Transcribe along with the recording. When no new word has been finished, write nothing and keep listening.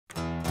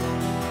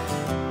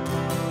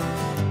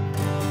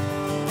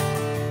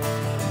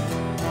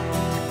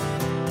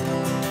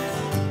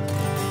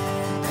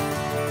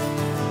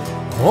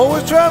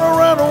Always trying to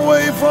run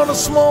away from the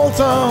small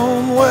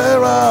town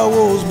where I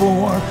was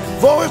born.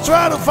 Always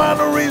trying to find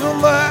a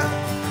reason that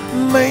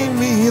made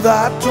me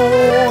that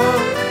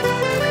torn.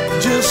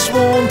 Just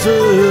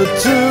wanted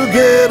to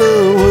get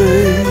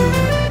away.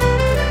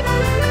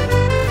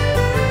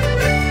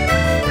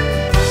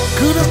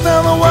 Couldn't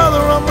stand the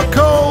weather and the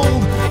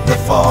cold, the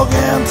fog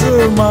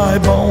entered my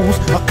bones.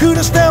 I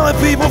couldn't stand the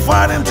people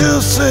fighting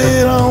to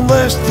sit on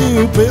their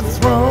stupid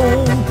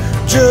throne.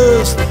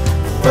 Just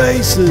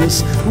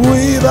faces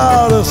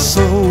without a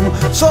soul.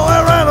 So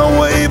I ran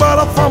away, but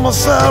I found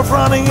myself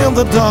running in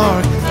the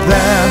dark.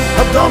 Then,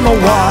 I don't know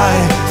why,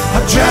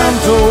 a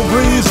gentle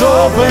breeze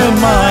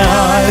opened my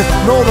eyes.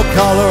 Know the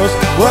colors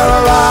were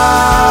alive.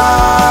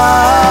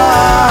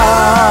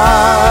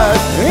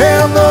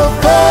 In the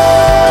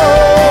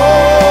fog,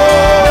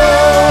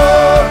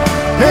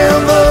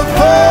 in the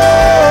fog,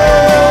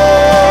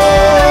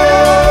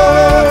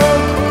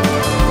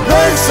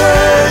 they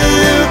say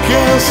you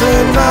can't see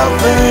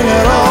nothing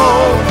at all.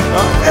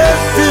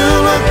 If you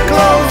look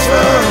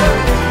closer,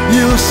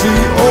 you'll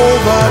see all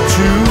that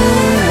you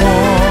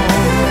want.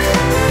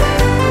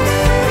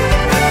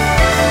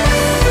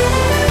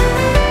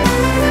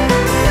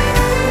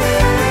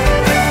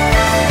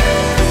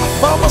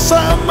 Found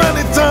myself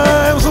many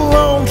times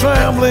alone,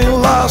 trembling,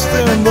 lost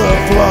in the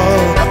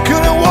flood. I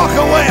couldn't walk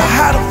away, I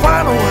had to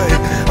find a way,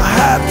 I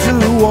had to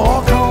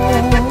walk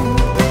home.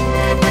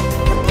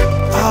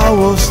 I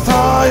was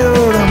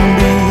tired and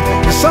beat,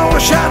 the sun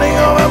was shining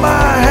over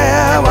my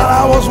head while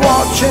I was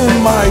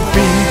watching my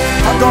feet.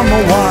 I don't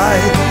know why,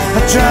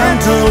 a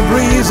gentle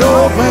breeze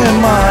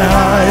opened my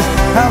eyes,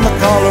 and the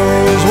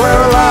colors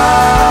were alive.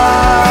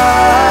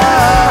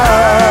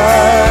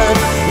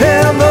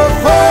 In the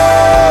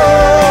fog,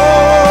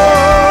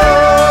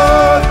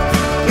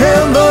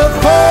 in the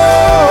fog,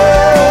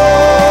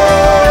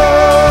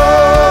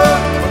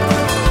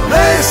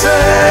 they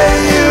say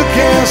you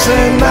can't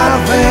see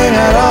nothing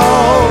at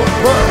all.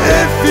 But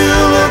if you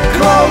look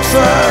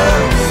closer,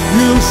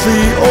 you'll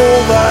see all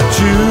that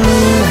you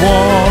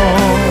want.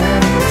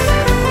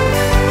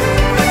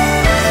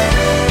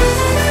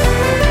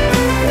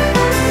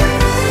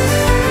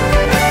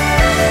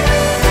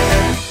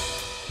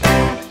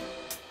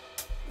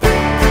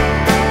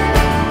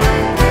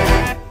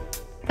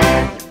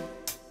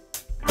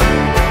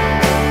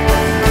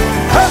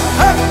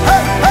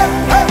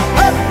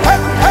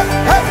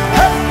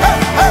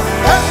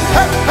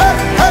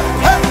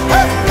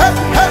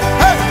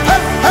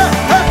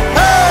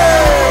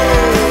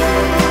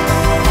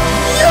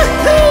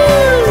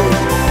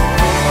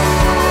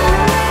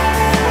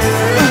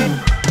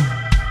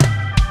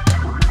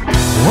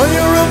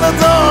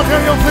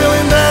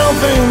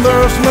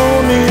 There's no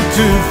need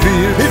to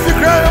fear. If you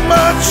cry too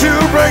much,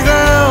 you'll break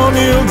down,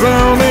 you'll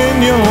drown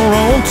in your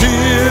own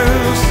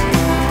tears.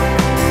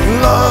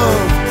 Love,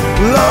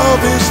 love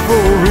is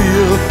for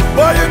real,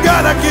 but you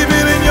gotta keep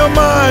it in your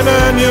mind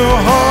and your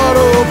heart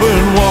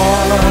open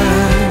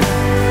wide.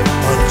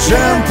 A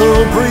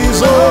gentle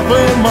breeze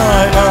opened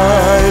my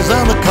eyes,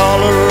 and the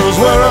colors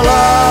were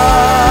alive.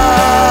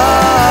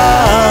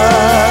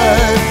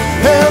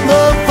 In the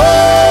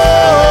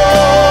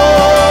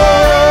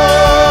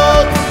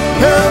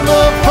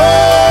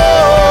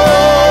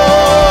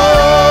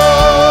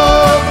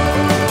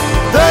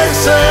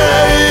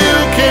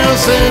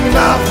see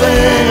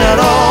nothing at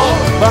all,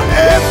 but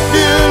if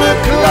you look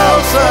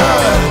closer,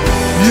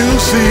 you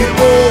see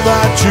all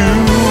that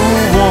you